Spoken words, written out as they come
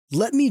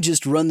"Let me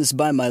just run this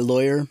by my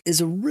lawyer" is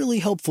a really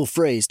helpful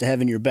phrase to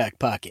have in your back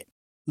pocket.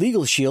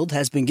 Legal Shield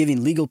has been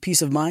giving legal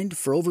peace of mind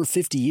for over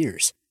 50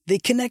 years. They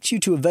connect you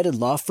to a vetted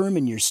law firm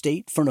in your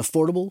state for an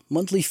affordable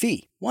monthly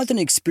fee. Want an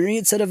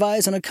experienced set of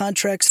eyes on a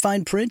contract's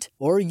fine print?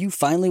 Or you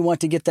finally want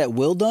to get that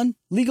will done?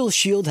 Legal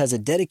Shield has a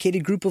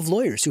dedicated group of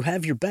lawyers who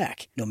have your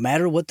back, no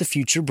matter what the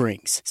future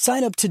brings.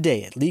 Sign up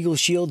today at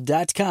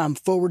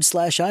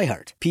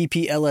LegalShield.com/iHeart.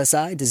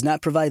 PPLSI does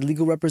not provide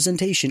legal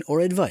representation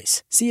or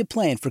advice. See a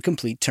plan for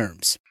complete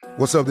terms.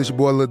 What's up, this your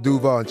boy Lil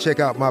Duval, and check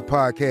out my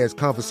podcast,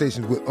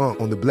 Conversations with Unc,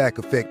 on the Black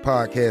Effect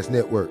Podcast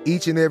Network.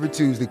 Each and every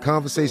Tuesday,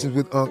 Conversations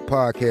with Unc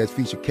podcast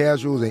feature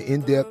casual and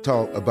in-depth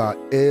talk about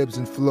ebbs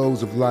and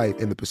flows of life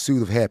and the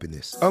pursuit of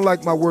happiness.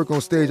 Unlike my work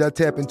on stage, I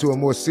tap into a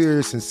more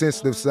serious and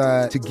sensitive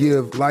side to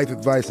give life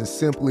advice and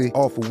simply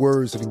offer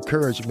words of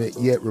encouragement,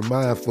 yet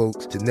remind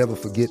folks to never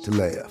forget to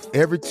laugh.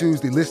 Every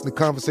Tuesday, listen to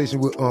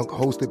Conversations with Unc,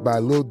 hosted by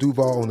Lil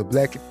Duval on the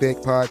Black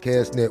Effect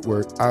Podcast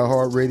Network,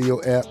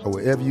 iHeartRadio app, or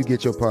wherever you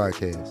get your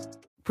podcasts.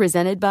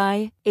 Presented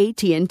by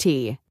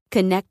AT&T.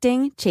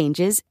 Connecting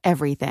changes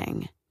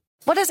everything.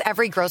 What does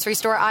every grocery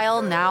store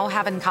aisle now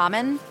have in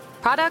common?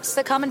 Products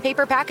that come in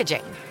paper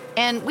packaging.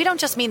 And we don't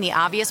just mean the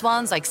obvious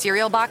ones like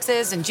cereal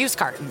boxes and juice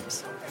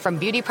cartons. From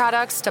beauty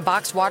products to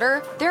boxed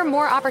water, there are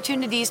more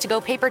opportunities to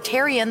go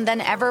papertarian than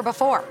ever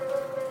before.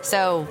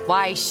 So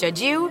why should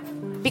you?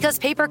 Because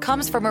paper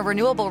comes from a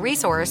renewable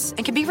resource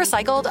and can be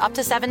recycled up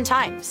to 7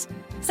 times.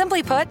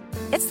 Simply put,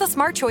 it's the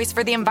smart choice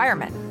for the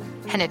environment.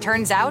 And it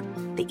turns out,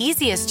 the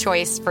easiest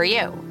choice for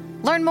you.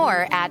 Learn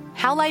more at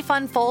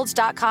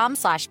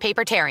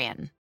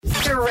howlifeunfolds.com/papertarian.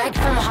 Direct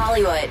from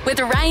Hollywood with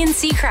Ryan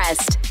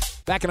Seacrest.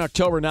 Back in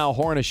October, Niall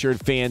Horan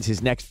assured fans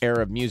his next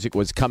era of music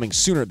was coming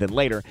sooner than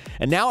later,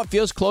 and now it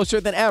feels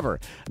closer than ever.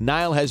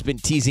 Niall has been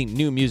teasing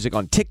new music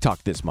on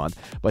TikTok this month,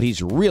 but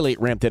he's really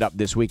ramped it up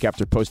this week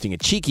after posting a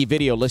cheeky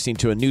video listening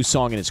to a new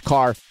song in his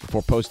car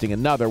before posting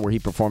another where he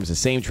performs the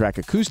same track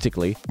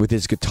acoustically with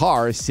his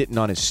guitar sitting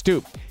on his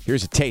stoop.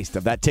 Here's a taste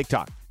of that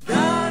TikTok.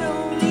 God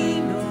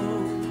only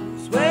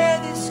knows where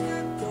this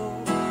could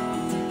go,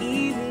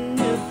 even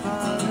if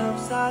our love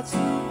starts to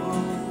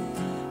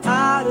go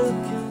out of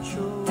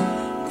control.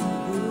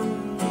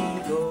 When we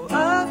go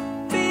up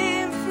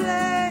in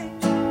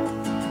flames,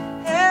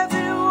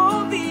 heaven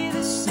won't be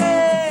the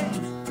same.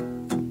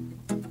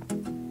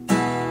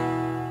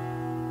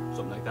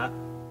 Something like that.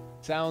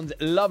 Sounds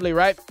lovely,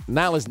 right?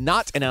 Niall has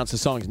not announced the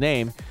song's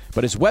name,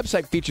 but his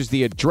website features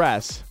the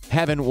address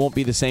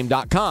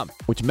heavenwon'tbethesame.com,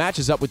 which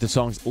matches up with the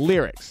song's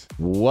lyrics.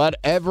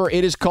 Whatever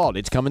it is called,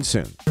 it's coming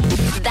soon.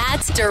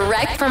 That's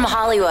direct from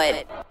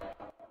Hollywood.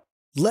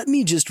 "Let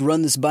me just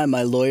run this by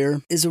my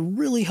lawyer" is a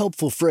really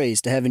helpful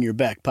phrase to have in your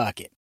back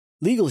pocket.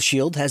 Legal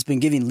Shield has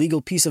been giving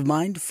legal peace of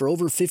mind for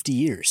over 50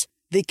 years.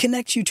 They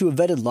connect you to a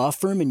vetted law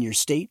firm in your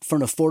state for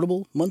an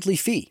affordable monthly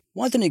fee.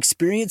 Want an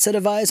experienced set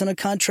of eyes on a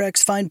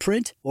contract's fine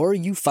print? Or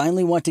you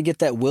finally want to get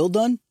that will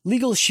done?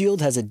 Legal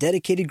Shield has a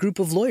dedicated group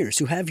of lawyers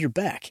who have your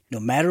back,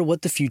 no matter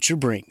what the future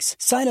brings.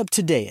 Sign up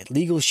today at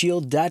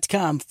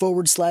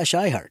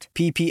LegalShield.com/iHeart.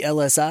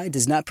 PPLSI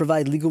does not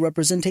provide legal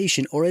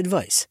representation or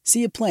advice.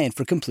 See a plan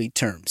for complete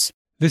terms.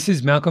 This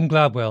is Malcolm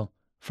Gladwell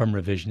from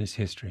Revisionist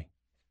History.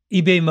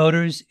 eBay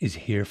Motors is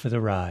here for the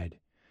ride.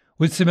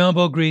 With some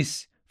elbow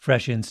grease,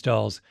 fresh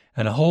installs,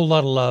 and a whole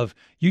lot of love,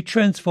 you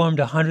transformed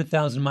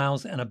 100,000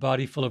 miles and a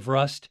body full of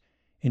rust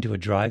into a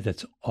drive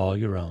that's all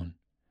your own.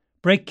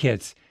 Brake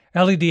kits,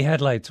 LED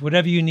headlights,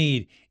 whatever you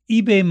need,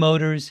 eBay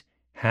Motors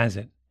has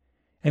it.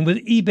 And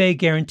with eBay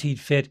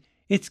Guaranteed Fit,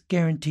 it's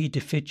guaranteed to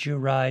fit your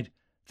ride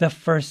the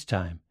first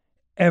time,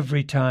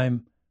 every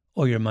time,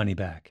 or your money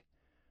back.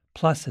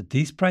 Plus, at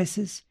these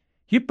prices,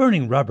 you're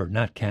burning rubber,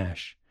 not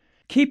cash.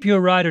 Keep your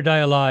ride or die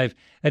alive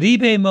at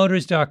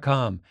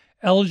ebaymotors.com.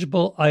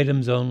 Eligible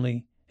items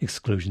only.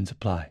 Exclusions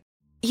apply.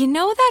 You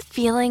know that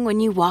feeling when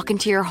you walk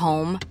into your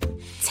home,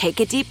 take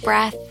a deep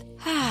breath,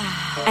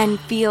 and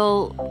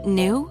feel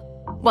new?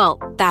 Well,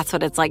 that's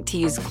what it's like to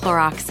use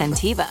Clorox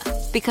Scentiva.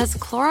 Because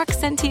Clorox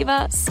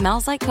Scentiva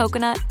smells like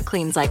coconut,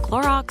 cleans like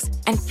Clorox,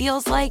 and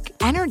feels like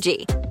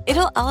energy.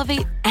 It'll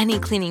elevate any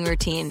cleaning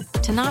routine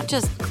to not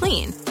just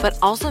clean, but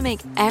also make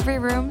every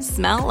room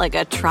smell like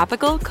a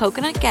tropical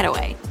coconut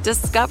getaway.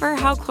 Discover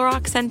how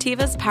Clorox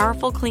Scentiva's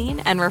powerful clean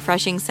and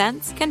refreshing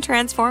scents can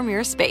transform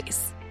your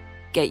space.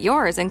 Get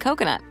yours in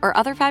coconut or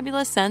other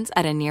fabulous scents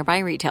at a nearby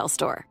retail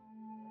store.